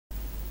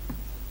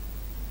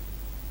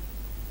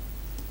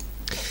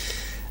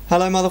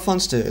Hello Mother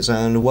Funsters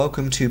and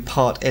welcome to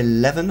part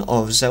 11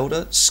 of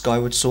Zelda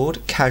Skyward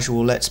Sword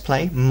Casual Let's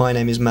Play. My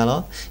name is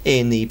Mellar.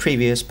 In the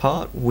previous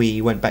part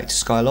we went back to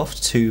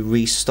Skyloft to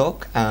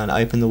restock and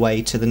open the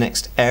way to the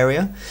next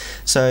area.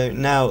 So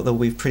now that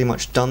we've pretty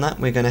much done that,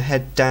 we're going to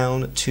head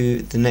down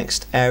to the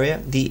next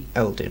area, the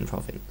Eldin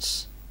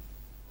province.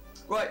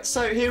 Right,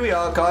 so here we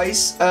are,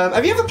 guys.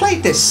 Have you ever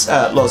played this,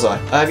 Loza?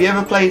 Have you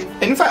ever played...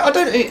 In fact,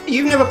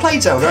 you've never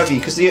played Zelda, have you?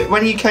 Because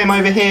when you came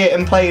over here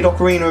and played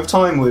Ocarina of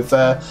Time with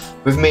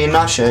me and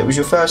Nasha, it was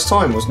your first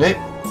time, wasn't it?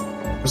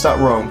 Was that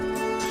wrong?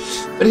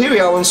 But here we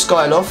are on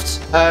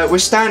Skyloft. We're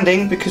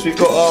standing because we've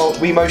got our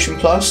Wii Motion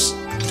Plus.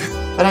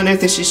 I don't know if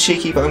this is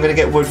cheeky, but I'm going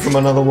to get wood from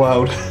another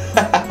world.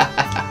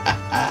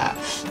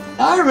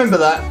 I remember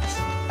that.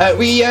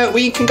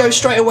 We can go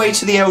straight away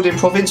to the Eldin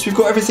province. We've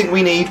got everything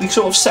we need. We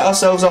sort of set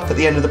ourselves up at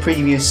the end of the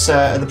previous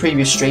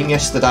stream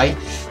yesterday.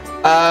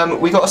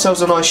 We got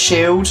ourselves a nice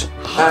shield,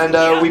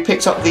 and we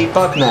picked up the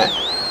bug net.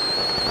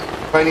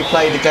 I've only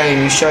played the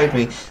game you showed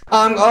me.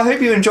 I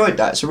hope you enjoyed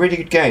that. It's a really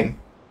good game.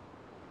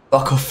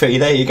 Fuck off, Fee.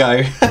 There you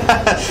go.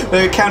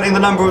 We're counting the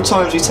number of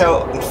times we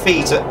tell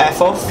Fee to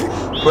F off.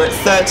 We're at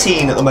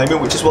 13 at the moment,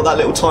 which is what that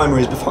little timer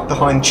is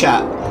behind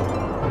chat.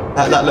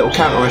 That little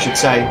counter, I should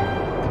say.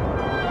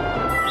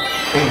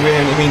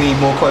 We need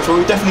more quotes. Well,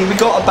 we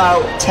got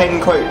about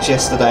 10 quotes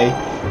yesterday.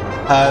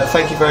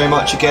 Thank you very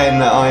much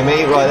again,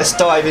 Amy. Right, let's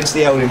dive into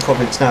the Eldin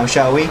province now,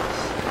 shall we?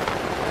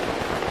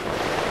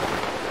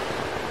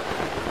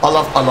 I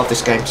love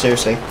this game,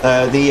 seriously.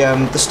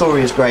 The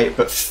story is great,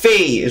 but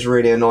Fee is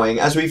really annoying,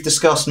 as we've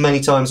discussed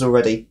many times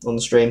already on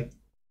the stream.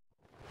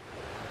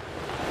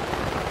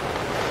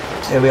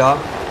 Here we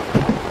are.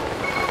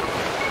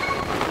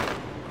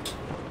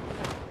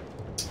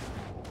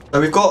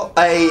 So we've got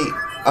a...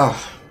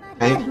 Oh.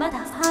 Okay.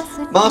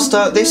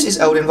 Master, this is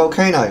Eldin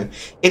Volcano.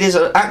 It is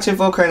an active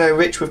volcano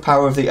rich with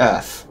power of the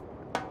earth.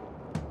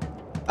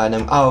 And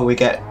oh, we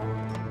get...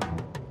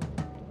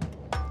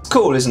 It's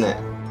cool, isn't it?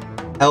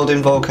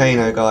 Eldin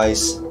Volcano,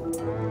 guys.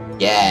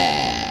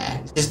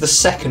 Yeah. This is the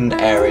second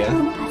area.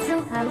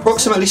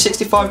 Approximately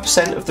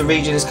 65% of the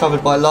region is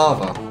covered by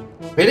lava.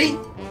 Really?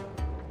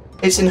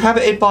 It's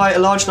inhabited by a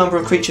large number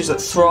of creatures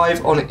that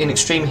thrive in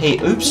extreme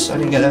heat. Oops, I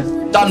didn't get that.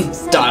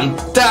 Dun!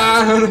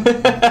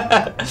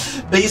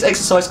 Please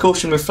exercise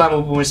caution with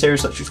flammable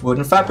materials such as wood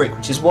and fabric,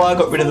 which is why I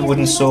got rid of the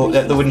wooden sword,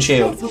 the wooden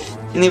shield.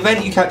 In the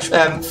event you catch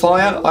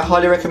fire, I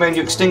highly recommend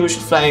you extinguish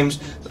the flames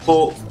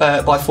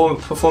by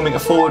performing a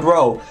forward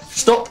roll.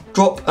 Stop,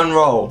 drop, and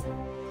roll.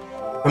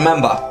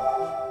 Remember,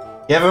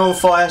 you ever on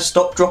fire,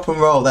 stop, drop, and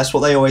roll. That's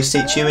what they always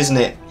teach you, isn't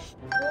it?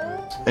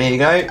 There you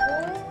go.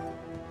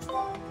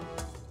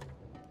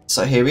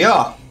 So here we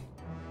are.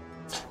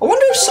 I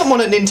wonder if someone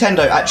at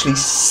Nintendo actually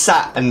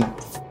sat and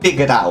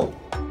figured out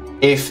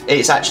if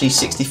it's actually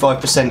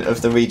 65%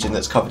 of the region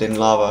that's covered in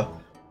lava.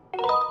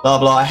 Blah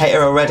blah, I hate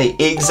her already.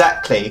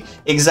 Exactly.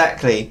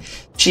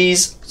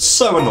 She's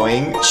so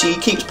annoying. She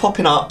keeps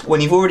popping up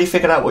when you've already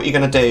figured out what you're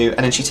going to do,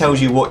 and then she tells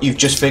you what you've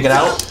just figured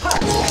out.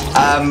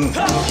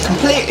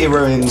 Completely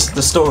ruins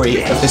the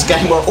story of this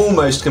game. Well,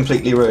 almost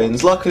completely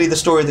ruins. Luckily, the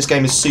story of this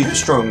game is super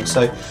strong.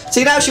 So,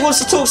 see, now she wants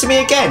to talk to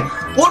me again.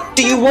 What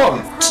do you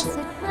want?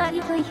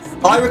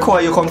 I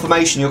require your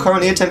confirmation. You're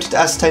currently attempting to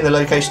ascertain the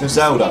location of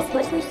Zelda.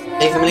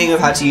 Are you familiar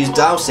with how to use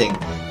dowsing?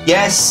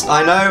 Yes,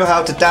 I know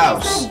how to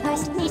douse.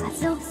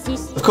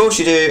 Of course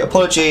you do.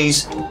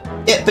 Apologies.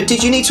 Yeah, but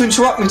did you need to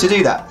interrupt me to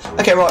do that?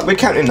 Okay, right, we're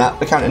counting that.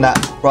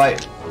 Right.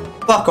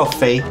 Fuck off,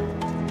 Fee.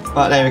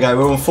 Right, there we go.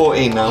 We're on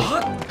 14 now.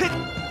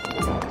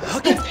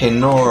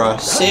 Pinora,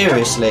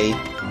 seriously.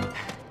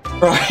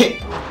 Right.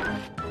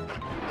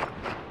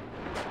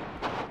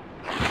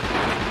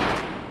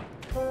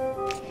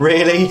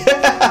 Really?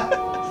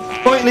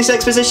 Pointless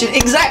exposition.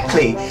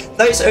 Exactly.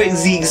 Those are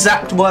the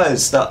exact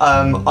words that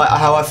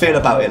how I feel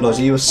about it,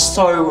 Lodgy. You were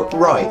so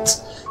right.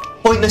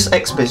 Pointless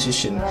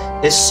exposition.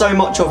 There's so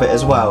much of it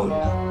as well.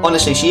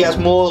 Honestly, she has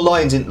more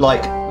lines in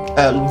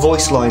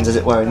voice lines, as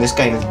it were, in this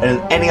game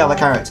than any other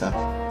character.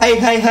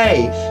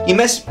 Hey! You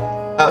mess.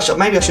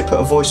 Maybe I should put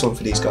a voice on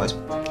for these guys.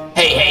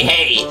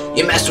 Hey!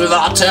 You messed with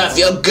our turf.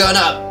 You're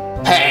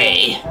gonna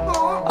pay.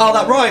 Oh,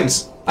 that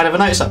rhymes. I never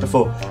noticed that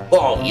before.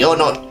 Oh, you're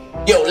not.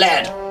 Yo,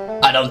 lad.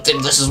 I don't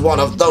think this is one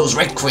of those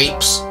red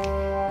creeps.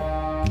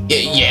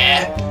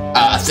 Yeah.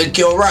 I think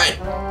you're right.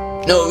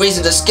 No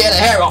reason to scare the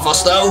hair off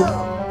us, though.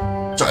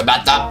 Sorry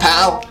about that,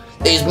 pal.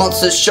 These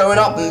monsters showing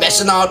up and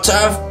messing our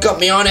turf got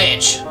me on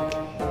edge.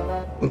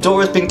 Your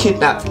daughter has been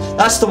kidnapped.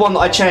 That's the one that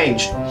I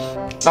changed.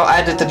 I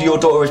added that your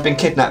daughter has been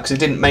kidnapped because it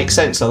didn't make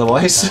sense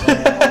otherwise.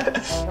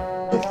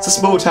 It's a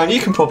small town.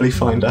 You can probably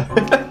find her.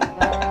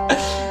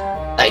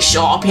 They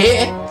show up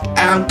here, and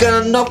I'm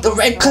gonna knock the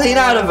red clean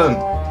out of them.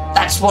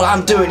 That's what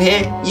I'm doing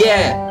here.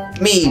 Yeah,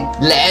 me,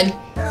 lad.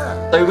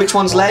 So which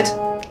one's led?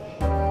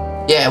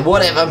 Yeah,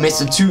 whatever,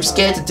 Mr. Too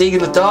Scared to Dig in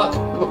the Dark.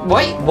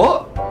 Wait,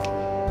 what?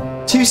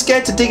 Too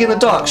scared to dig in the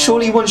dark.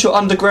 Surely once you're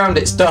underground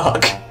it's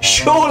dark.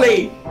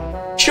 Surely.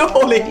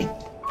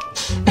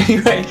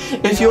 Anyway,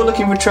 if you're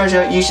looking for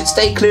treasure, you should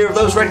stay clear of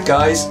those red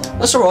guys.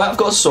 That's alright, I've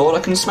got a sword, I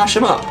can smash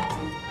them up.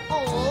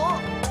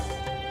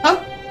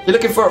 Huh? You're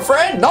looking for a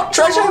friend, not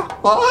treasure?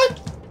 What?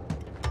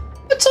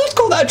 I'd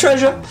call that a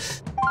treasure.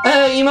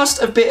 You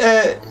must have been,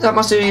 that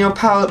must have been your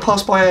power that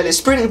passed by earlier.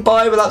 Sprinting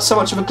by without so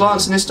much of a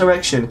glance in this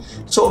direction.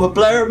 Sort of a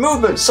blur of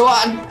movement, so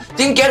I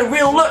didn't get a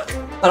real look.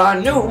 But I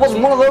knew it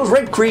wasn't one of those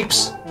red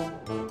creeps.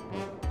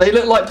 They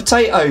look like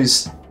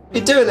potatoes. They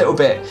do a little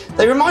bit.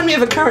 They remind me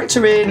of a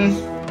character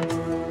in...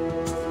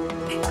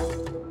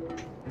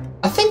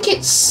 I think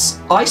it's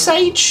Ice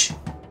Age?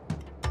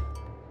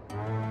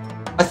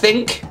 I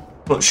think.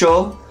 Not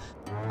sure.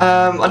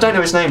 I don't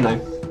know his name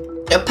though.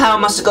 Your power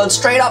must have gone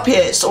straight up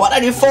here, so why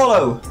don't you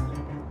follow?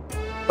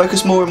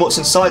 Focus more on what's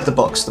inside the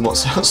box than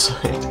what's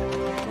outside.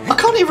 I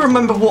can't even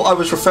remember what I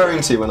was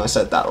referring to when I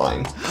said that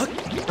line.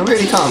 I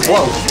really can't.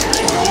 Whoa.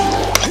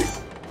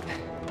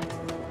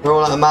 We're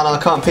all out of mana, I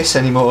can't piss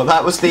anymore.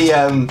 That was the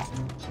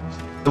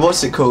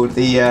what's it called?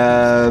 The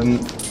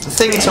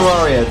thing in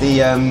Terraria,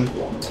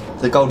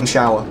 the golden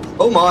shower.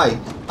 Oh my!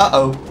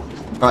 Uh-oh.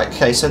 Right,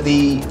 okay, so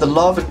the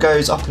lava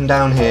goes up and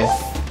down here.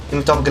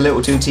 We've dug a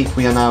little too deep,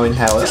 we are now in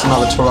hell. That's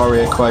another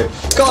Terraria quote.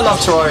 Gotta love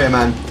Terraria,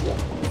 man.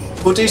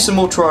 We'll do some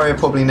more Terraria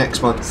probably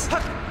next month.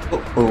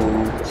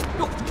 Uh-oh.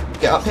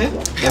 Get up here?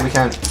 Yeah, we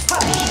can.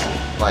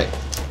 Right.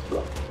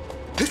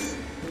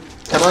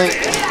 Can I?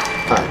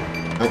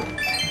 No.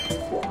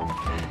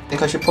 I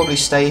think I should probably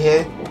stay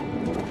here.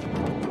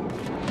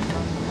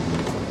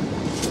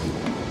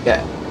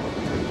 Yeah.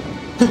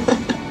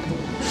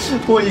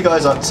 What are you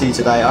guys up to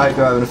today? I hope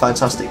you're having a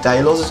fantastic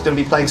day. Loz is going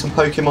to be playing some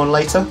Pokemon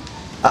later.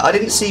 I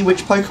didn't see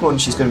which Pokemon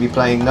she's going to be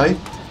playing though.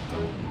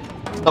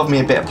 Love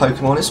me a bit of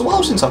Pokemon. It's a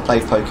while since I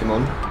played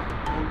Pokemon.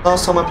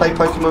 Last time I played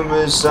Pokemon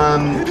was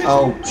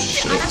oh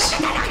shit.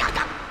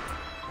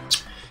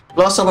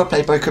 Last time I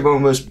played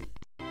Pokemon was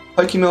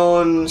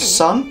Pokemon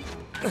Sun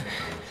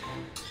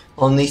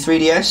on the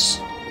 3DS.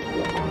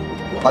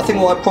 I think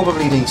what I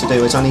probably need to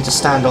do is I need to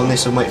stand on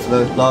this and wait for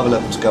the lava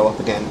level to go up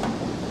again.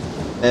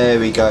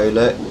 There we go,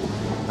 look.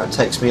 That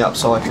takes me up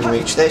so I can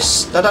reach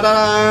this. Da da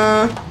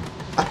da da!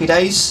 Happy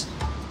days.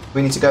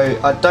 We need to go.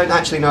 I don't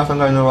actually know if I'm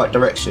going in the right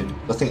direction.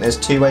 I think there's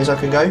two ways I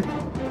can go.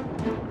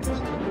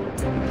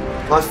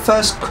 My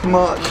first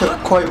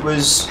quote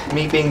was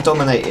me being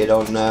dominated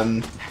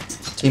on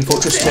Team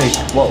Fortress 2.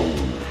 Whoa.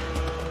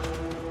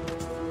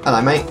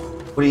 Hello, mate.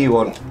 What do you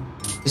want?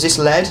 Is this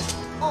lead?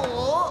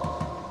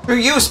 Who are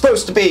you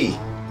supposed to be?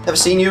 Never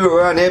seen you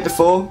around here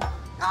before.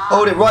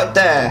 Hold it right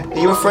there. Are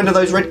you a friend of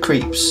those red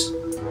creeps?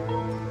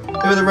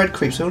 Who are the red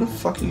creeps? What the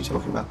fuck are you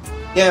talking about?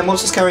 Yeah,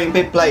 monsters carrying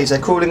big blades. They're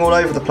crawling all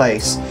over the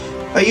place.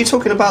 Are you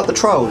talking about the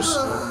trolls?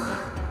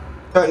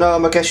 Don't know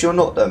them, I guess you're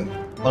not them.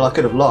 Well, I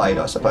could have lied,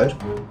 I suppose.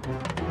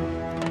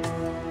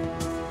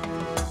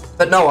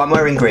 But no, I'm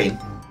wearing green.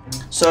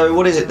 So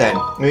what is it then?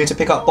 We need to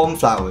pick up bomb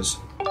flowers.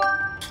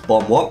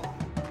 Bomb what?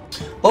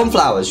 Bomb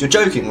flowers. You're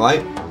joking,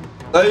 right?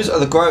 Those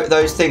are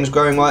those things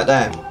growing right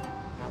there.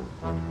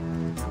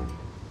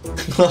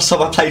 Last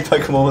time I played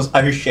Pokemon was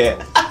oh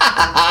shit.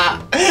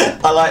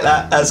 I like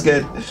that. That's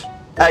good.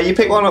 You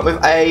pick one up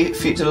with A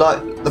to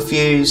light the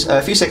fuse.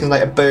 A few seconds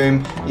later,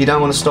 boom. You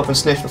don't want to stop and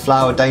sniff the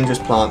flower. Dangerous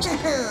plants.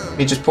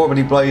 You'd just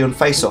probably blow your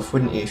face off,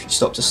 wouldn't you, if you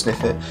stopped to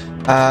sniff it?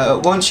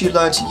 Once you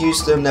learn to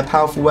use them, they're a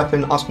powerful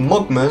weapon. Us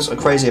Mogmas are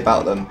crazy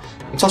about them.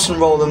 You toss and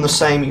roll them the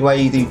same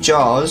way you do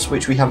jars,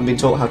 which we haven't been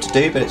taught how to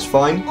do, but it's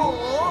fine.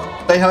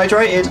 Stay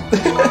hydrated.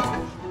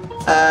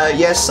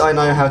 Yes, I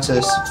know how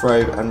to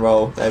throw and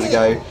roll. There we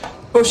go.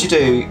 Of course you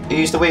do. You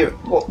use the weird.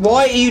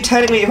 Why are you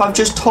telling me if I've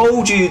just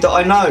told you that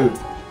I know?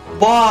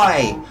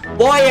 Why?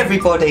 Why,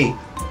 everybody?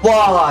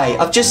 Why?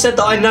 I've just said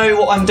that I know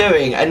what I'm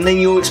doing, and then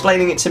you're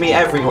explaining it to me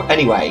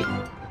anyway.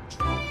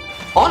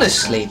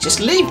 Honestly,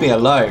 just leave me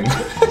alone.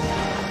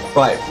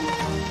 Right.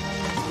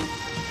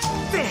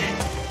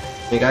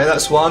 There you go,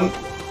 that's one.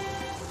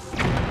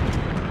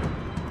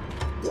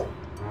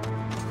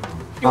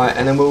 Right,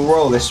 and then we'll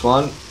roll this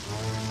one.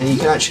 And you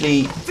can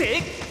actually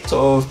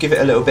sort of give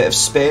it a little bit of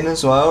spin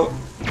as well.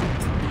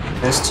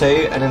 There's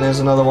two, and then there's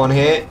another one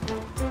here.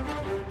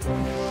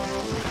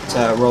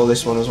 So roll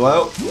this one as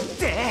well.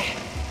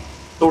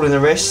 All in the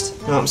wrist,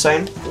 you know what I'm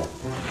saying?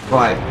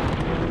 Right,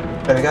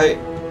 there we go.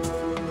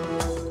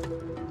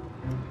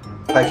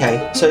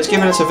 Okay, so it's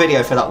given us a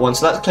video for that one,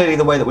 so that's clearly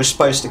the way that we're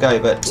supposed to go,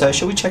 but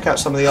shall we check out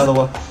some of the other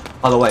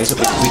ways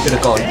that we could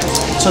have gone?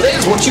 So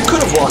there's what you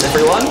could have won,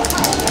 everyone!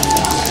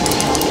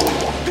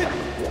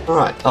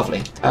 Alright,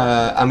 lovely.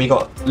 And we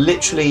got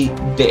literally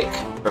dick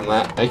from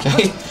that,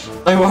 okay?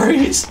 No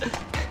worries.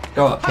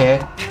 Go up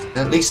here.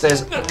 At least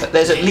there's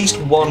at least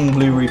one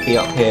blue rupee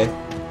up here.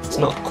 It's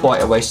not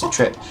quite a wasted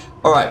trip.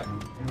 Alright.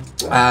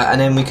 And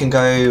then we can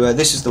go...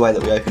 this is the way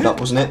that we opened up,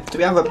 wasn't it? Do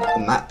we have a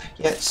map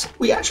yet?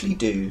 We actually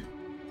do.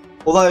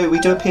 Although we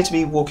do appear to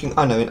be walking...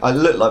 I know, I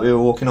look like we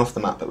were walking off the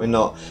map, but we're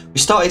not. We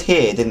started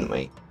here, didn't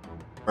we?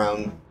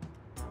 Around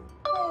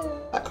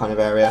that kind of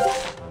area.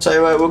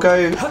 So we'll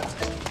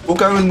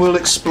go and we'll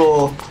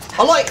explore...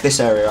 I like this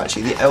area,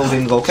 actually. The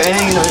Eldin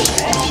volcano.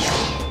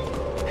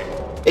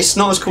 It's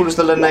not as cool as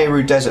the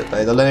Lanayru Desert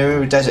though. The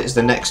Lanayru Desert is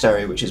the next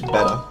area, which is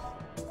better.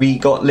 We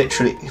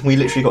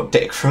literally got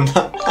dick from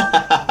that.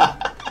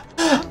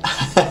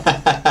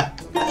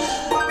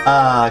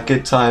 Ah,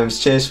 good times.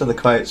 Cheers for the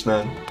quotes,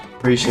 man.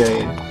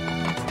 Appreciate it.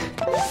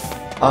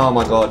 Oh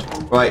my god.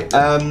 Right,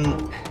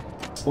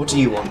 what do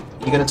you want?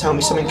 You gonna tell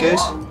me something good?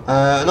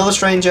 Another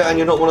stranger, and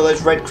you're not one of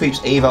those red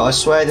creeps either. I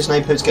swear this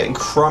neighbourhood's getting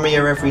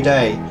crummier every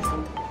day.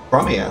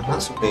 Crummier?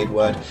 That's a weird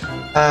word.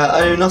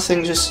 I know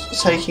nothing,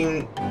 just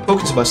talking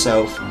to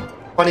myself.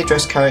 Funny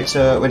dressed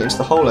character went into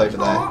the hole over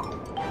there.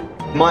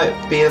 Might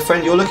be the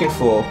friend you're looking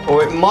for,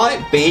 or it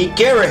might be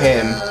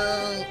Girahim.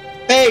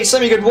 Hey,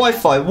 semi-good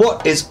Wi-Fi.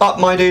 What is up,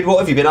 my dude? What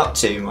have you been up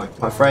to,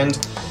 my friend?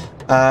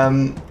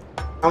 How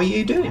are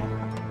you doing?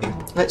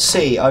 Let's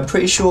see. I'm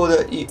pretty sure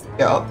that you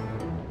get up.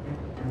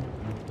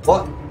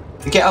 What?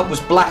 The get up was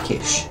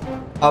blackish.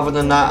 Other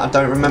than that, I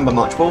don't remember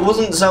much. Well,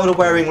 wasn't Zelda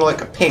wearing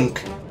like a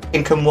pink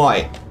and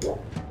white?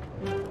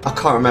 I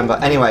can't remember.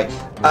 Anyway,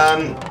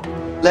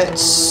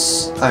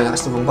 let's. Oh,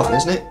 that's the wrong button,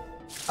 isn't it?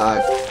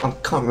 I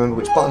can't remember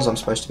which buttons I'm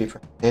supposed to be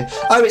pressing here.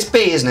 Oh, it's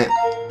B, isn't it?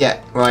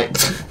 Yeah, right.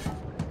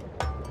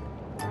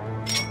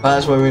 Well,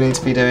 that's what we need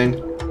to be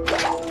doing.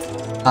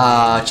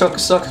 Ah,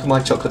 chocolate, my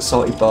chocolate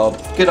salty Bob.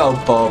 Good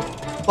old Bob.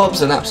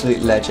 Bob's an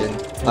absolute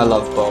legend. I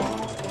love Bob.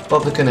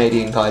 Bob the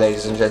Canadian guy,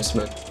 ladies and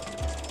gentlemen.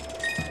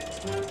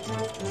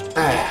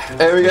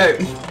 There we go.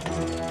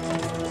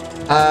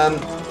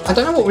 I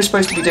don't know what we're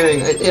supposed to be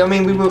doing. I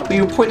mean, we were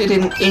pointed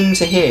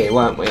into here,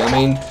 weren't we? I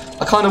mean,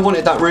 I kind of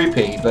wanted that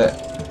rupee,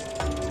 but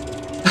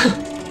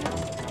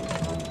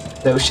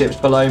little ships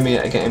below me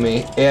are getting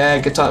me. Yeah,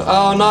 good time.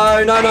 Oh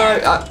no, no,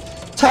 no!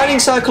 Turning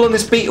circle on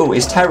this beetle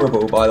is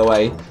terrible, by the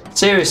way.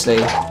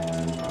 Seriously,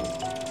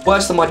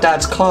 worse than my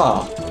dad's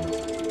car.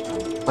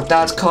 My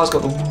dad's car's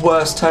got the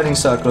worst turning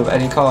circle of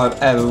any car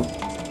I've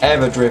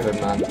ever driven,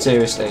 man.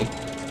 Seriously,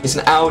 it's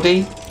an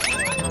Audi.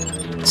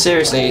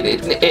 Seriously,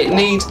 it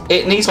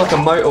needs like a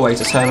motorway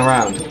to turn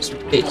around. It's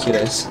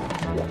ridiculous.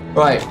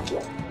 Right.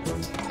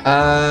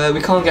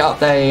 We can't get up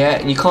there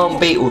yet, and you can't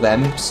beat all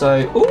them.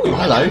 So, ooh,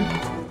 hello.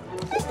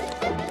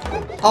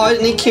 Oh,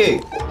 isn't he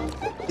cute?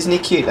 Isn't he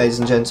cute, ladies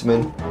and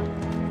gentlemen?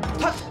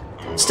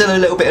 Still a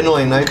little bit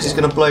annoying though, because he's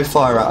going to blow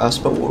fire at us.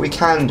 But what we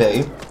can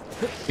do,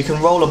 we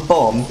can roll a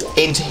bomb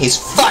into his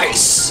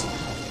face.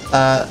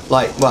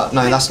 Like, well,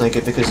 no, that's no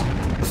good because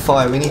the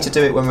fire. We need to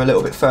do it when we're a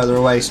little bit further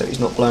away, so he's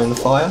not blowing the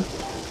fire.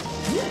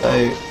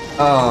 So,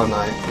 oh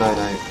no, no,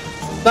 no,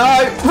 no!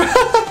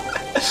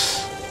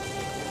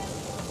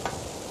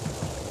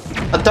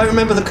 I don't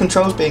remember the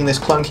controls being this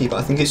clunky, but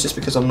I think it's just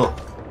because I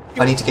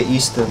need to get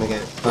used to them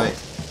again. Right.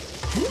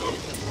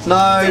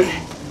 No!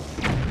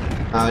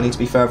 Oh, I need to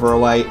be further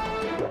away.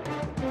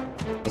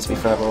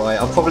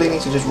 I'll probably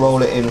need to just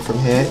roll it in from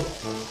here.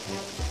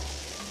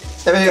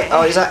 There we go.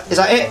 Oh, is that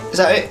it? Is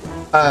that it?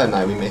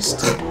 No, we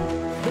missed. I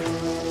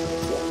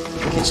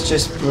think it's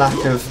just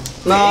lack of...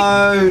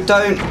 No,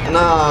 don't.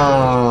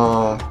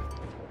 No.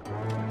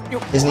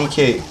 Isn't he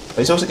cute? But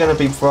he's also going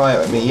to be bright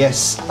at me.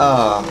 Yes.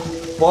 Ah.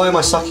 Why am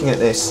I sucking at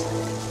this?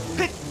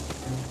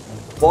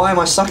 Why am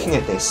I sucking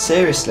at this?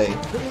 Seriously.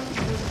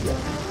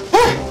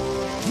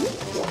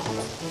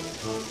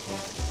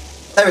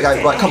 There we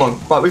go. Right, come on.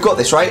 Right, we've got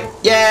this, right?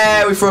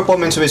 Yeah, we threw a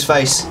bomb into his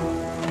face.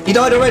 He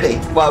died already.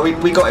 Well,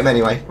 we got him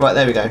anyway. Right,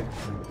 there we go.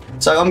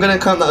 So I'm going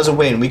to count that as a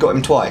win. We got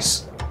him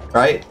twice.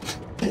 Right?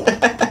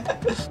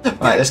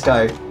 Right, let's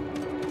go.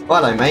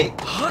 Well, hello, mate.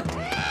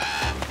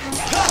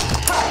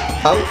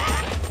 Oh.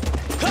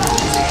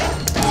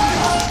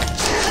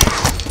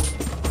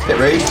 Bit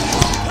rude.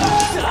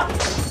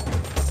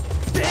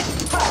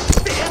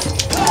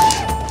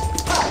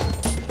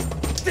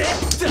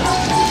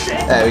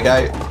 There we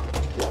go.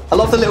 I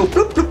love the little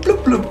bloop bloop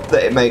bloop bloop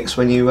that it makes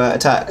when you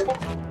attack.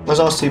 Those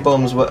last two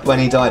bombs when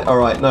he died. All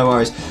right, no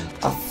worries.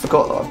 I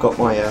forgot that I've got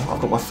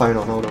my phone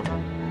on. Hold on.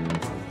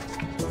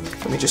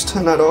 Let me just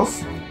turn that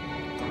off.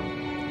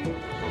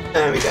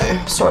 There we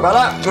go. Sorry about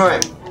that.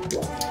 Right.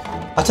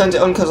 I turned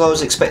it on because I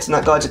was expecting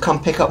that guy to come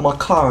pick up my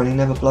car and he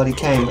never bloody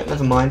came, but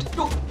never mind.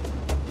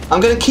 I'm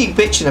going to keep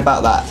bitching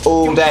about that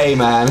all day,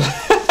 man.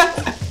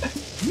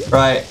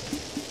 Right.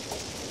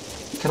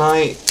 Can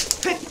I...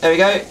 There we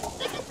go.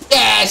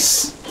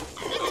 Yes!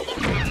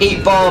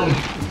 Eat bomb.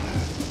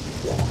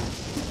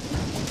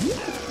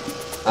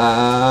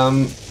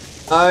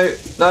 No,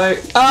 no.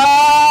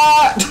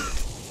 Ah!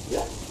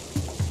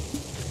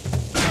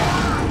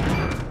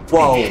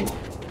 Whoa.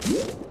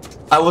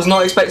 I was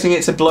not expecting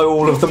it to blow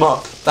all of them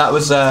up. That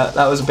was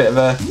a bit of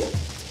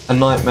a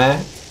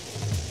nightmare.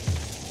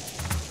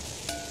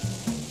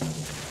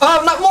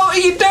 Oh no! What are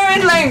you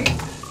doing, Link?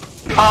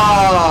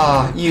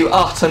 Ah, you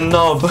utter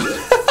knob.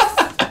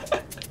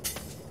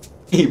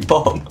 Eat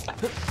bomb.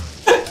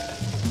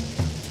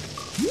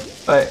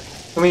 Right,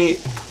 can we...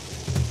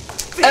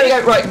 There we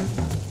go, right.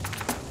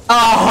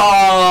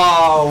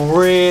 Oh,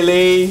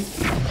 really?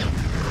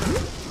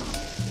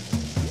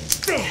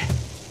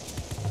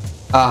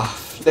 Ah,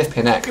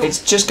 flipping heck.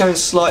 It's just going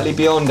slightly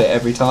beyond it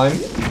every time.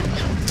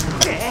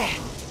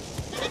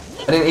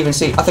 I didn't even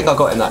see... I think I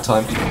got him that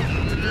time.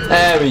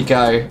 There we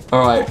go.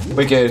 Alright,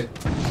 we're good.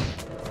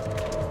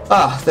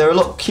 Ah, they're a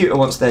lot cuter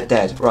once they're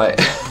dead. Right.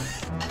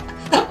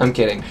 I'm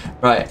kidding.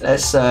 Right,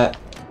 let's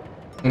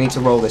we need to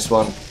roll this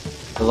one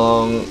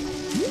along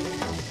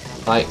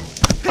like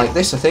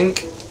this, I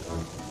think.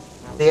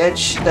 The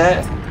edge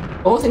there.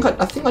 Oh, I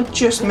think I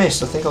just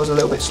missed. I think I was a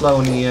little bit slow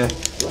on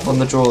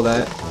the draw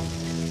there.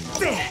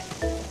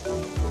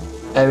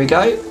 There we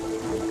go.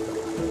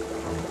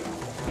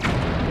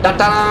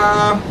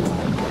 Da-da!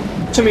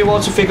 Took me a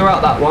while to figure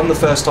out that one the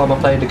first time I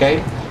played the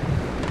game.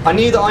 I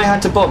knew that I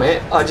had to bomb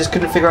it, I just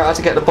couldn't figure out how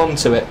to get the bomb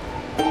to it.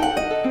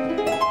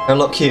 They're a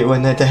lot cuter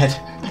when they're dead.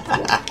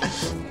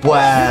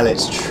 Well,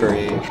 it's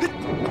true.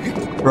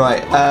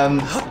 Right,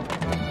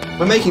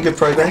 we're making good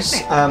progress.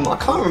 I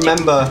can't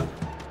remember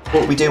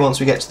what we do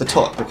once we get to the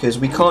top, because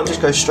we can't just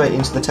go straight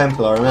into the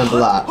temple, I remember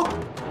that.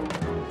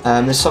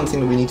 There's something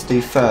that we need to do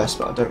first,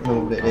 but I don't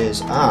remember what it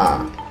is.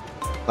 Ah,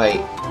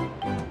 wait.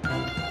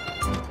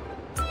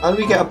 How do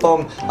we get a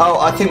bomb? Oh,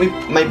 I think we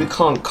maybe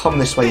can't come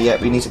this way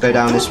yet. We need to go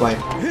down this way.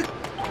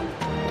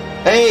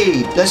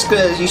 Hey, let's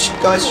go. You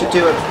guys should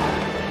do a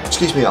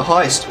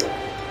heist.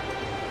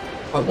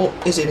 Right, what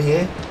is in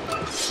here?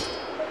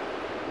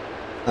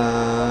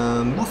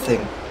 Nothing.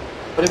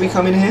 Why did we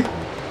come in here?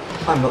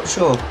 I'm not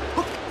sure.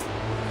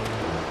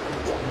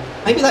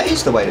 Maybe that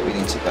is the way that we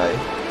need to go,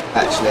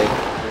 actually.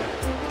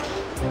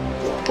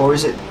 Or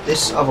is it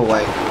this other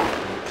way?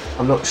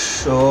 I'm not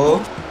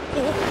sure.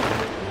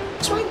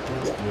 This way?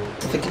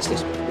 I think it's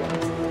this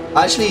way.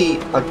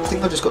 Actually, I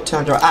think I just got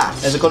turned around. Ah,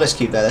 there's a goddess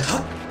cube there.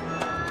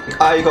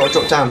 Oh, you got to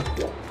drop down.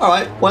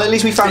 Alright, well at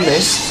least we found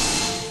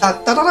this. Da,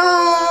 da, da,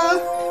 da.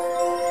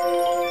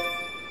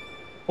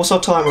 What's our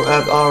time?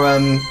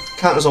 Our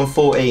counter's on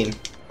 14.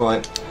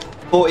 Right.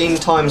 14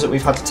 times that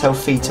we've had to tell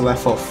Fee to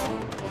F off.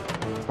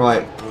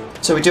 Right.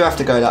 So we do have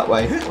to go that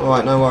way.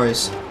 Alright, no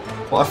worries.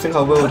 What I think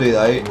I will do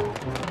though,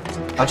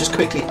 I'll just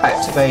quickly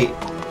activate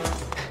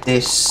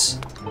this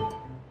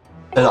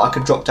so that I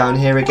could drop down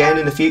here again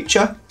in the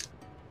future.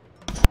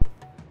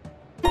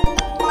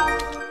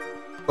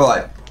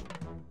 Right.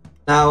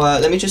 Now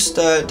let me just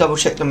double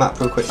check the map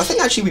real quick. I think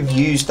actually we've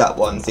used that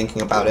one,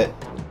 thinking about it.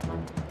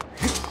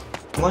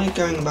 Am I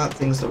going about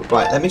things that...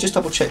 Right, let me just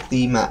double check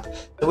the map.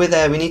 So we're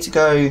there, we need to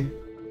go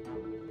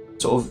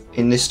sort of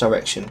in this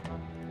direction,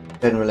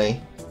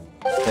 generally.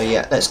 So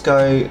yeah, let's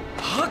go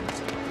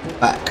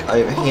back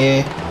over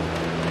here.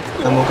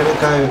 And we're going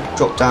to go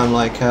drop down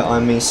like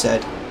Imi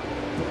said.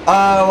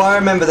 Oh, I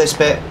remember this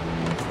bit.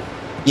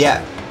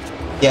 Yeah.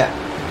 Yeah.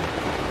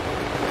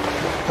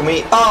 Can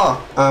we...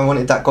 Oh! I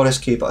wanted that goddess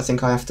cube, but I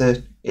think I have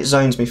to... It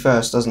zones me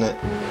first, doesn't it?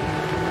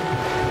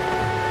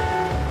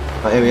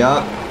 Right, here we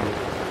are.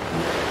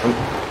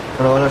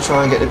 I want to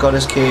try and get the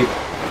goddess cube.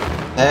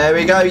 There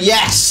we go.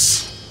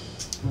 Yes!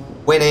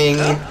 Winning.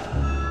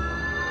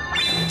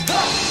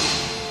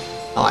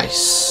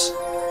 Nice.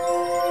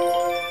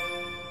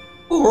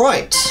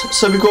 Alright,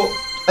 so we've got...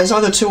 There's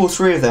either 2 or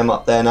 3 of them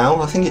up there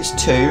now. I think it's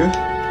 2.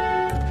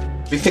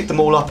 We picked them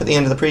all up at the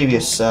end of the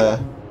previous...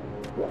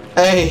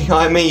 Hey,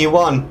 me, you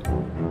won.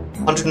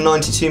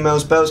 192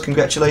 Mel's bells.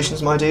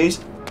 Congratulations, my dude.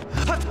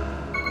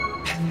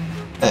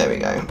 There we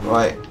go.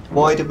 Right.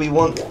 Why did we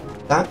want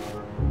that?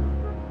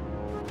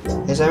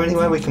 Is there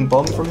anywhere we can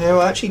bomb from here?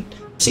 I actually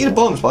see the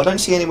bombs, but I don't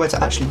see anywhere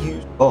to actually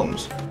use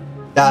bombs.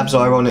 Dabs,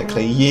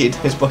 ironically. Yeet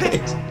his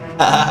bodies.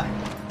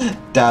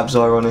 Dabs,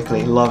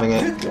 ironically. Loving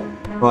it.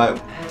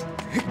 Right.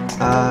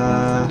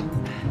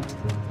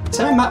 Is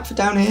there a map for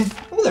down here?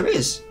 Oh, there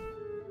is.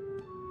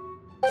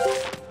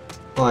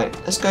 Right,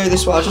 let's go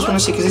this way. I just want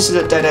to see, because this is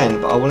a dead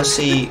end, but I want to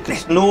see,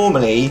 because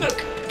normally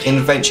in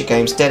adventure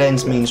games, dead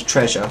ends means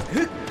treasure.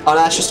 Oh,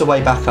 that's just a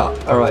way back up.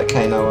 Alright,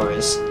 okay, no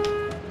worries.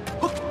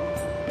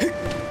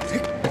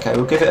 Okay,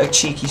 we'll give it a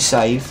cheeky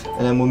save,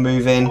 and then we'll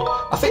move in.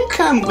 I think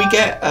we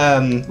get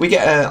an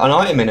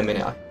item in a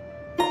minute.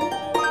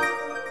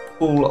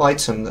 Cool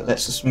item that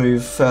lets us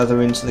move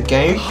further into the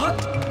game.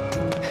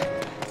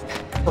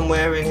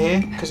 Somewhere in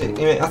here, because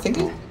I think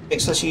it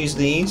makes us use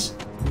these.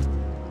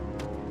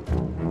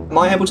 Am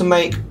I able to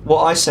make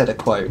what I said a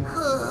quote?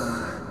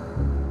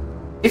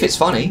 If it's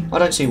funny, I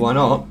don't see why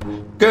not.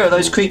 Girl,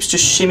 those creeps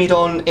just shimmied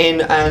on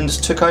in and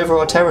took over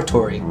our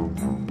territory.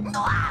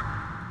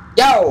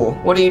 Yo!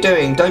 What are you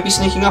doing? Don't be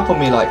sneaking up on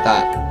me like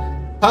that.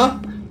 Huh?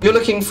 You're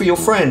looking for your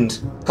friend.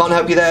 Can't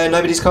help you there,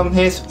 nobody's come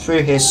here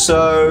through here,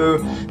 so...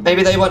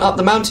 Maybe they went up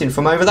the mountain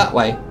from over that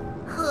way.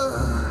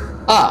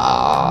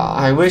 Ah,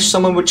 I wish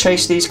someone would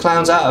chase these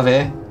clowns out of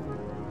here.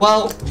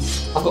 Well,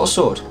 I've got a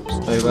sword,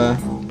 so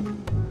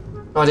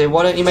no idea,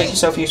 why don't you make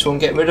yourself useful and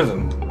get rid of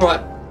them?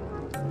 Right.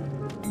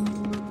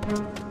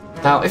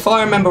 Now, if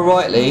I remember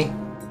rightly,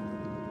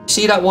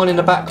 see that one in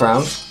the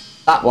background?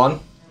 That one.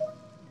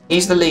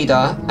 He's the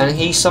leader, and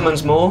he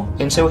summons more.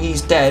 Until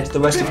he's dead, the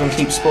rest of them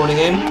keep spawning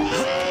in.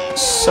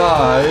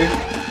 So...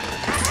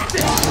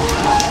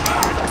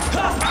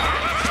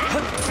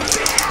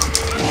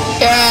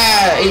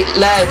 Yeah! Eat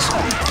lead!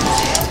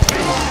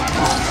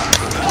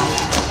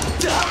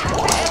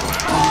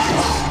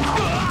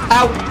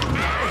 Ow!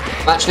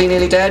 I'm actually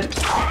nearly dead.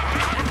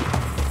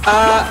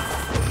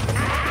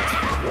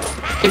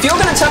 If you're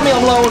going to tell me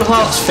I'm low on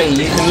hearts, Fee,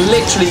 you can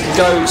literally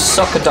go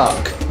suck a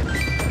duck.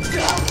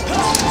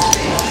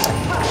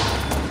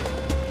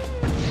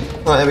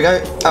 Right, there we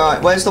go.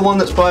 Alright, where's the one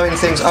that's blowing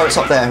things? Oh, it's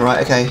up there.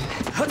 Right, okay.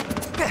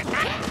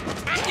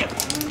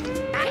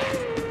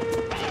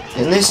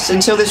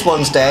 Until this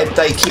one's dead,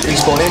 they keep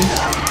respawning.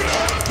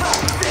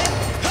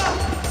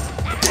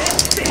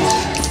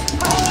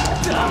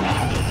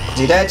 Is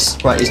he dead?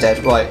 Right, he's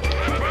dead. Right.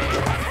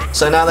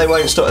 So now they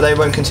won't stop. They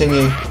won't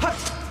continue.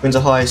 Wins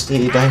the highest.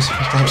 He dies.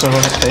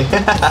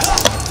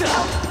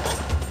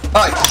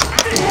 Alright.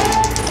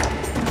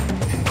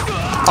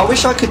 I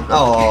wish I could.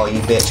 Oh, you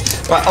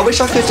bitch. Right, I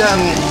wish I could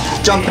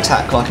jump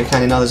attack like I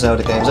can in other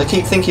Zelda games. I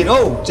keep thinking,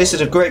 oh, this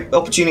is a great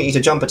opportunity to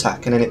jump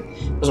attack, and then it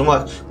doesn't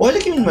work. Why are they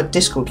giving me my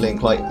Discord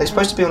link? Like, they're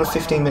supposed to be on a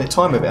 15-minute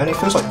timer, but it only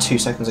feels like 2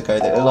 seconds ago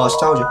that it last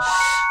told you.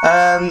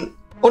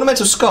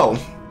 Ornamental skull.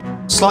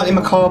 Slightly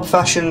macabre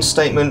fashion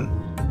statement.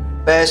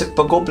 Bears a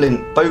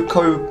goblin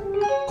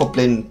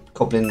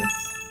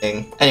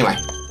thing. Anyway,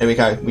 there we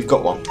go. We've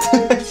got one.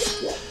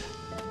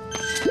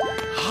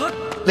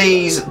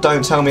 Please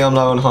don't tell me I'm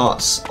low on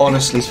hearts.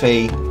 Honestly,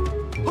 Fee.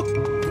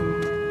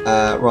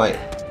 Right.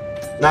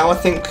 Now I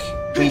think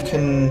we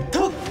can...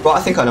 Right, I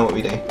think I know what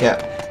we do. Yeah.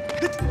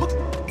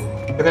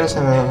 You're going to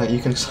tell me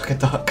you can suck a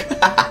duck.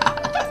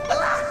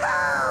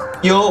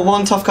 You're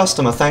one tough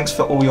customer. Thanks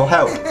for all your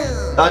help.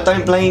 I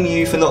don't blame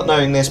you for not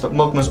knowing this, but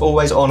Mogma's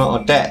always honour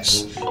our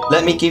debts.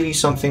 Let me give you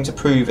something to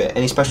prove it.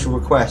 Any special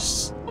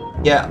requests?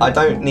 Yeah, I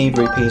don't need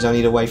rupees. I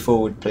need a way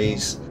forward,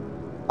 please.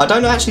 I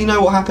don't actually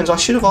know what happens. I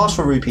should have asked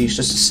for rupees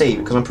just to see,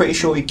 because I'm pretty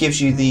sure he gives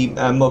you the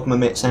Mogma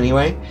mitts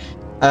anyway.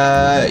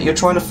 You're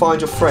trying to find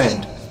your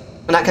friend.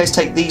 In that case,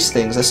 take these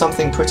things. There's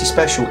something pretty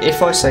special,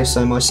 if I say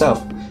so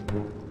myself.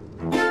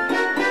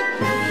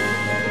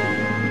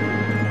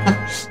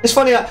 It's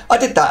funny, I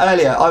did that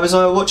earlier. I was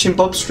watching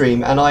Bob's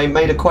stream and I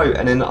made a quote,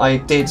 and then I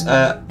did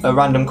a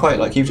random quote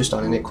like you've just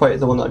done, and it quoted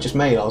the one that I just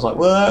made. I was like,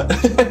 what?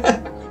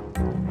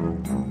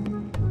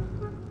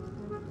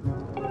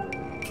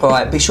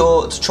 Alright, be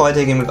sure to try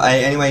digging with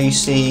A. Anyway, you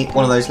see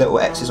one of those little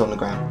X's on the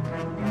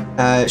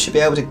ground. Should be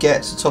able to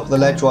get to the top of the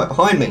ledge right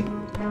behind me.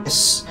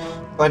 Yes,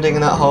 try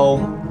digging that hole,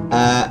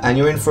 and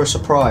you're in for a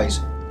surprise.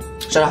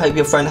 So I hope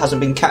your friend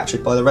hasn't been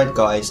captured by the red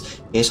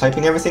guys. He's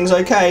hoping everything's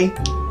okay.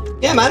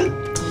 Yeah, man.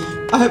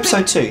 I hope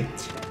so too.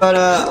 But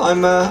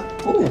I'm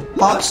ooh,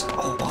 hearts.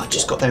 Oh, I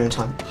just got there in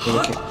time.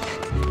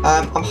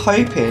 I'm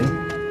hoping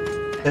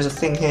there's a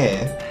thing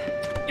here.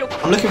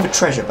 I'm looking for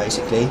treasure,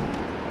 basically.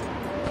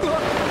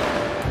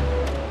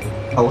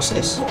 Oh, what's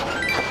this?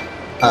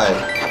 Oh,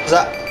 is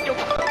that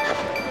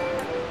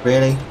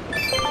really?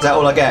 Is that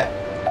all I get?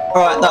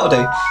 All right, that'll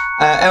do.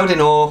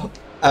 Eldin ore.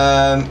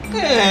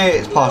 Yeah,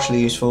 it's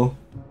partially useful.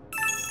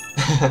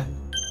 I'm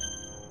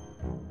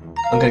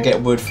gonna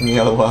get wood from the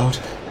other world.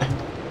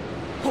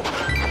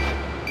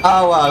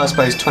 Oh well, I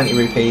suppose 20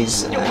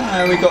 rupees. We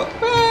got,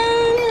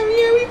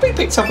 yeah, we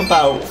picked up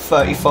about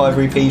 35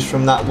 rupees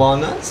from that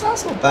one. That's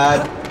not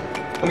bad.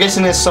 I'm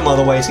guessing there's some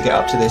other way to get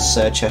up to this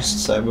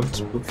chest, so we'll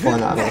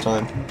find that another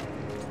time.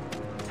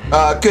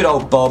 Good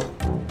old Bob.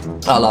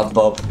 I love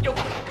Bob.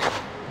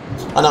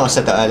 I know I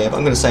said that earlier, but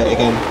I'm going to say it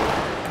again.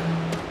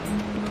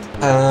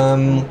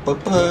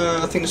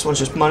 I think this one's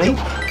just money.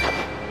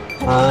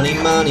 Money,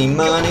 money,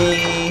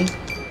 money.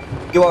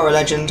 You are a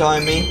legend,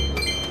 Timey.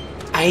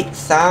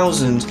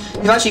 8,000.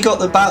 You've actually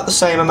got about the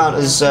same amount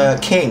as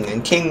King,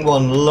 and King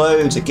won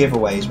loads of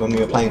giveaways when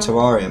we were playing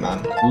Terraria,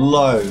 man.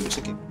 Loads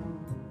of giveaways.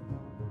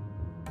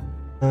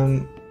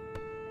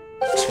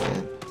 This way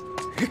then.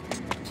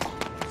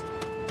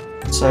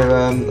 So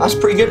that's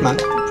pretty good, man.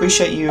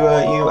 Appreciate you,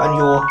 you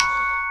and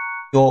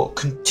your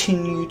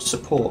continued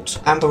support.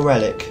 Amber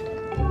Relic,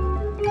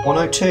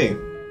 102.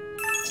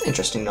 It's an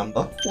interesting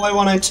number. Why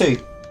 102?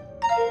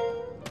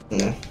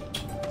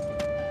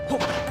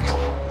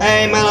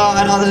 Hey Mellar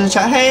and others in the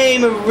chat. Hey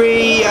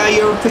Marie,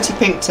 you're a pretty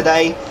pink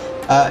today.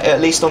 At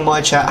least on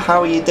my chat.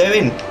 How are you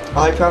doing?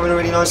 I hope you're having a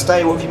really nice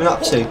day. What have you been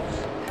up to?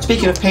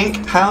 Speaking of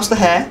pink, how's the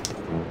hair?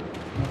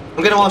 I'm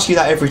going to ask you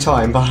that every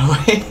time, by the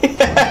way.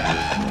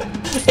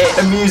 It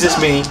amuses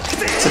me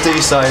to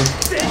do so.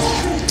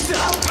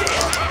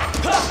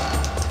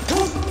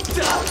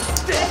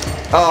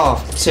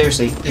 Oh,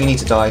 seriously, you need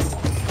to die.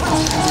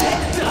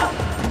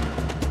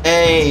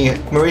 Hey,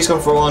 Marie's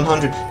gone for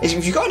 100.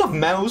 Have you got enough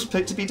males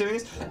to be doing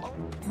this?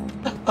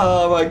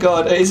 Oh my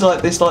god, it's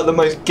like this, like the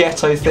most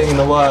ghetto thing in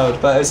the world,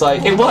 but it's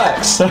like, it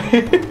works, so.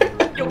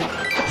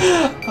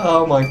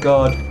 Oh my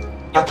god.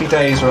 Happy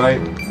days, right?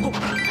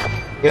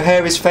 Your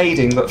hair is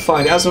fading, but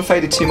fine. It hasn't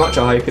faded too much,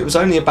 I hope. It was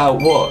only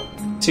about, what,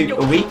 2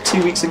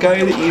 weeks ago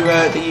that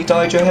you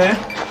dyed your hair?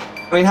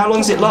 I mean, how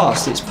long does it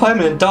last? It's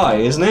permanent dye,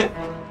 isn't it?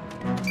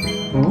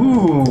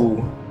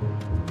 Ooh.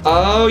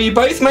 Oh, you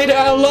both made it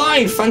out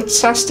alive!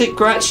 Fantastic,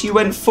 Gratch. You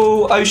went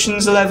full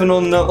Ocean's 11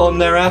 on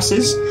their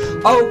asses.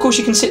 Oh, of course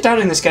you can sit down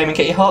in this game and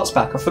get your hearts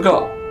back. I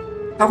forgot.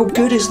 How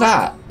good is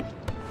that?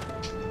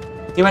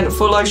 You went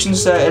full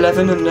Ocean's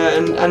 11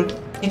 and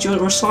did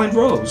your assigned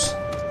roles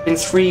in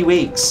 3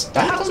 weeks.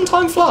 That doesn't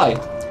time fly?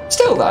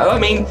 Still though, I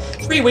mean,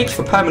 3 weeks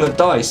for permanent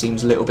dye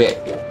seems a little bit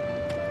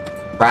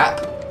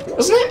crap,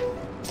 doesn't it?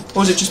 Or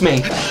was it just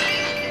me?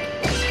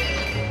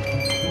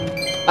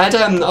 I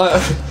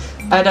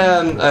had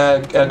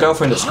a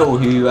girlfriend at school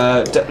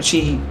who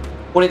she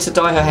wanted to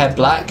dye her hair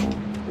black,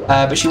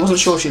 but she wasn't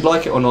sure if she'd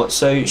like it or not,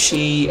 so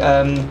she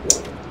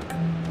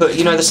put,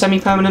 you know, the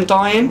semi-permanent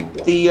dye in,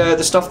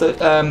 the stuff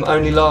that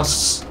only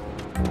lasts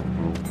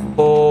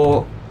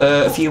for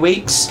a few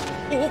weeks,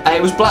 and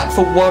it was black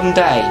for one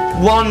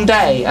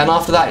day, and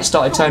after that it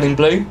started turning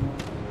blue,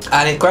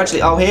 and it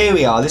gradually, oh here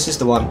we are, this is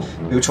the one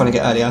we were trying to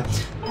get earlier,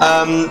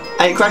 and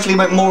it gradually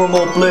went more and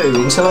more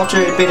blue until after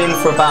it had been in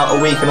for about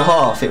a week and a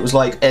half it was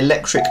like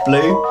electric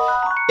blue.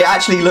 It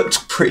actually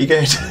looked pretty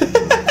good.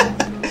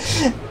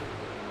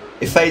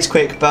 It fades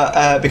quick,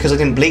 but because I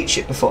didn't bleach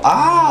it before.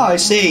 Ah, I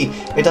see.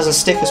 It doesn't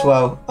stick as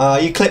well.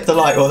 You clip the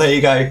light, well there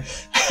you go.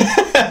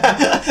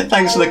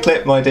 Thanks for the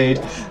clip, my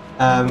dude.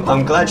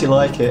 I'm glad you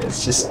like it.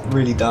 It's just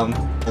really dumb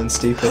and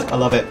stupid. I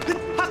love it.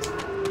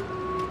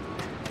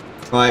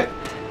 Right.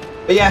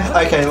 But yeah,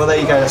 okay, well there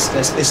you go.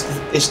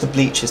 It's the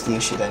bleach is the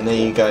issue then. There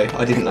you go.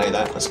 I didn't know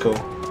that. That's cool.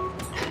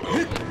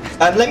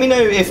 Let me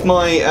know if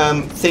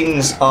my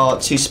things are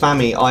too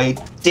spammy. I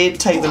did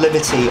take the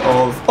liberty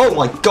of... Oh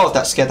my god,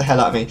 that scared the hell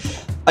out of me.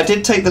 I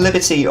did take the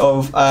liberty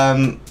of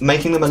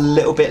making them a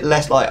little bit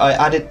less... Like, I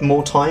added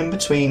more time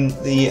between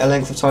the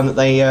length of time that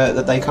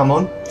they come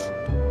on.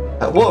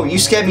 Whoa, you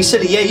scared me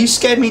silly. Yeah, you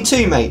scared me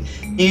too, mate.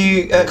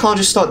 You can't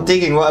just start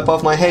digging right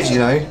above my head, you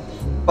know.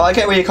 But I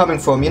get where you're coming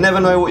from. You never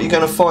know what you're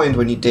going to find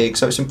when you dig,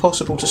 so it's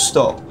impossible to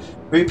stop.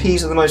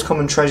 Rupees are the most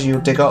common treasure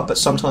you'll dig up, but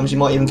sometimes you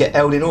might even get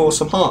Eldin or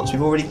some hearts.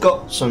 We've already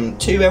got some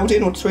 2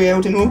 Eldin or 3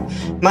 Eldin or.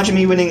 Imagine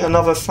me winning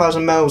another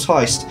 1,000 Mel's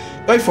heist.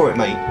 Go for it,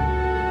 mate.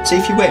 See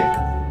if you win.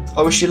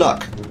 I wish you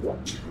luck.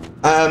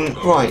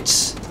 Right.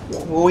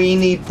 We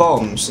need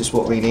bombs is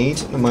what we need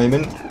at the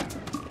moment.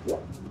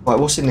 Right,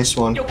 what's in this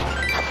one?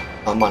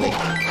 Oh, money.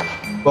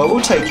 Well,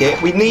 we'll take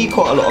it. We need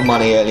quite a lot of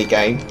money early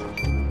game.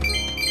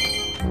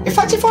 In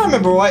fact, if I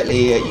remember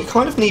rightly, you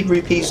kind of need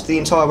rupees the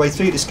entire way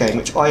through this game,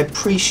 which I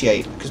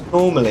appreciate, because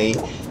normally,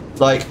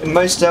 like, in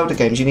most Zelda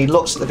games, you need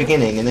lots at the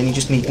beginning, and then you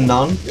just need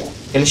none,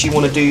 unless you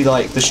want to do,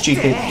 like, the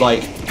stupid,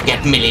 like,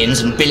 get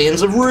millions and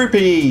billions of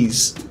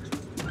rupees!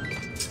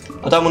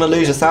 I don't want to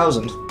lose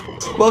 1,000.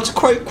 Well, to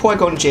quote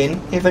Qui-Gon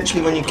Jinn,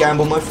 eventually when you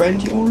gamble, my friend,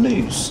 you will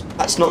lose.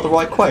 That's not the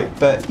right quote,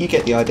 but you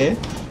get the idea.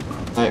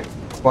 No.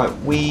 Right,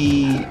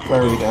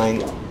 where are we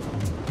going?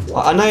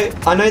 I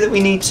know that we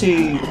need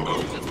to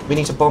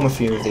bomb a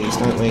few of these,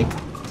 don't we?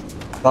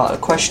 But the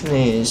question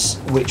is,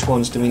 which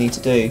ones do we need to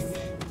do?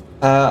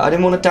 I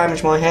didn't want to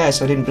damage my hair,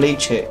 so I didn't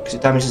bleach it, because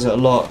it damages it a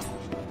lot.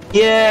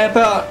 Yeah,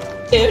 but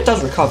it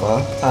does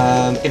recover,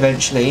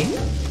 eventually.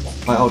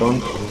 Right, hold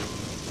on.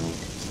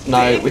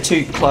 No, we're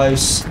too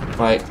close.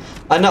 Right.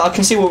 I know, I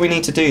can see what we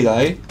need to do,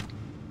 though.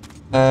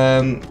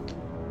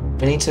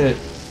 We need to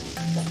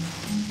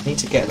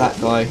get that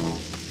guy.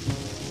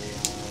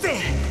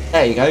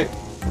 There you go.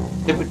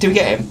 Did we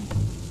get him?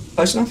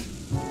 Close enough?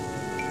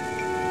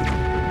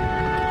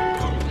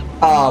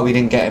 Ah, we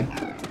didn't get him.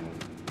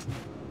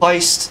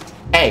 Heist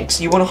eggs.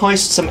 You want to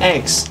heist some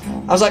eggs?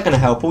 How's that going to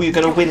help? All you're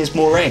going to win is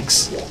more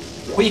eggs.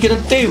 What are you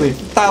going to do with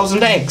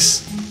 1,000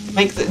 eggs?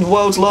 Make the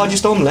world's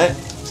largest omelette?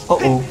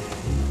 Uh-oh.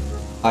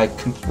 I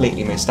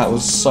completely missed. That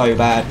was so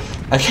bad.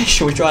 Okay,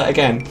 shall we try it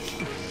again?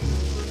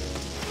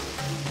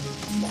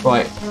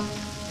 Right.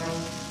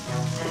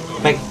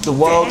 Make the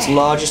world's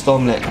largest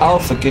omelette. Oh,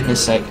 for goodness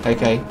sake.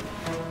 Okay.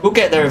 We'll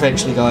get there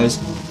eventually, guys.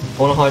 I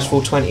want to heist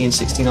 420 and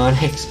 69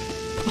 eggs.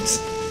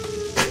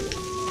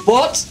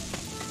 What?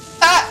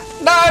 Ah!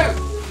 No!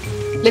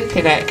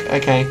 Lippy neck.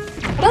 Okay.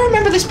 I don't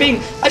remember this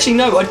being... Actually,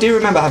 no, I do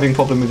remember having a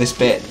problem with this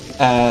bit.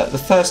 The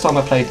first time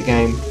I played the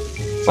game.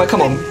 Right,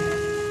 come on.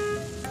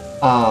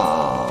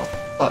 Ah,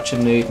 such a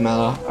noob,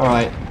 Mellar.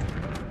 Alright.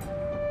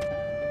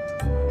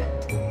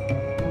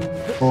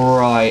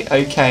 Right,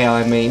 okay,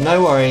 I mean,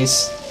 no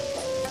worries.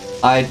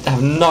 I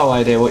have no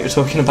idea what you're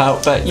talking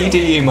about, but you do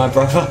you, my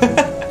brother.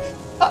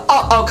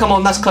 Oh, come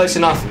on, that's close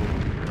enough.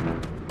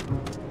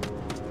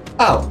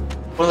 Oh,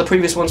 one of the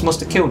previous ones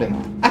must have killed him.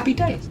 Happy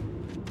days.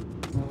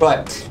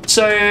 Right,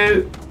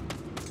 so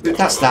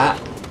that's that,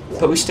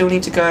 but we still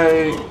need to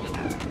go...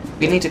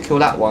 We need to kill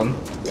that one.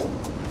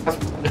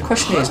 The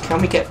question is,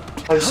 can we get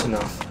close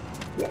enough?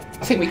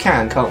 I think we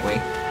can, can't we?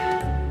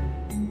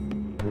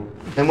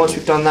 Then once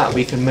we've done that,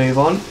 we can move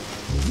on.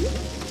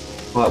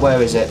 Right,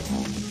 where is it?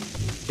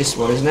 This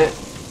one, isn't it?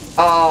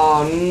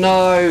 Oh,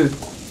 no!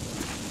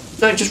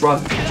 Don't just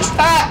run. Just...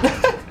 Ah!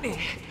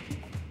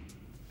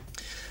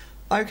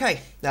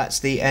 Okay, that's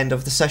the end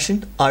of the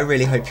session. I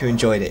really hope you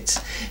enjoyed it.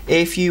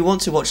 If you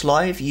want to watch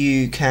live,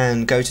 you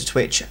can go to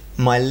Twitch.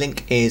 My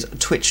link is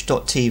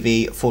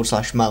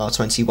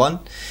twitch.tv/Mellar21.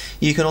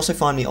 You can also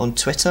find me on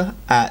Twitter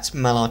at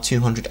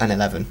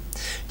Mellar211.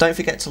 Don't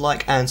forget to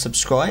like and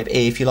subscribe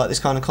if you like this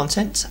kind of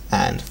content,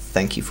 and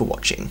thank you for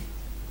watching.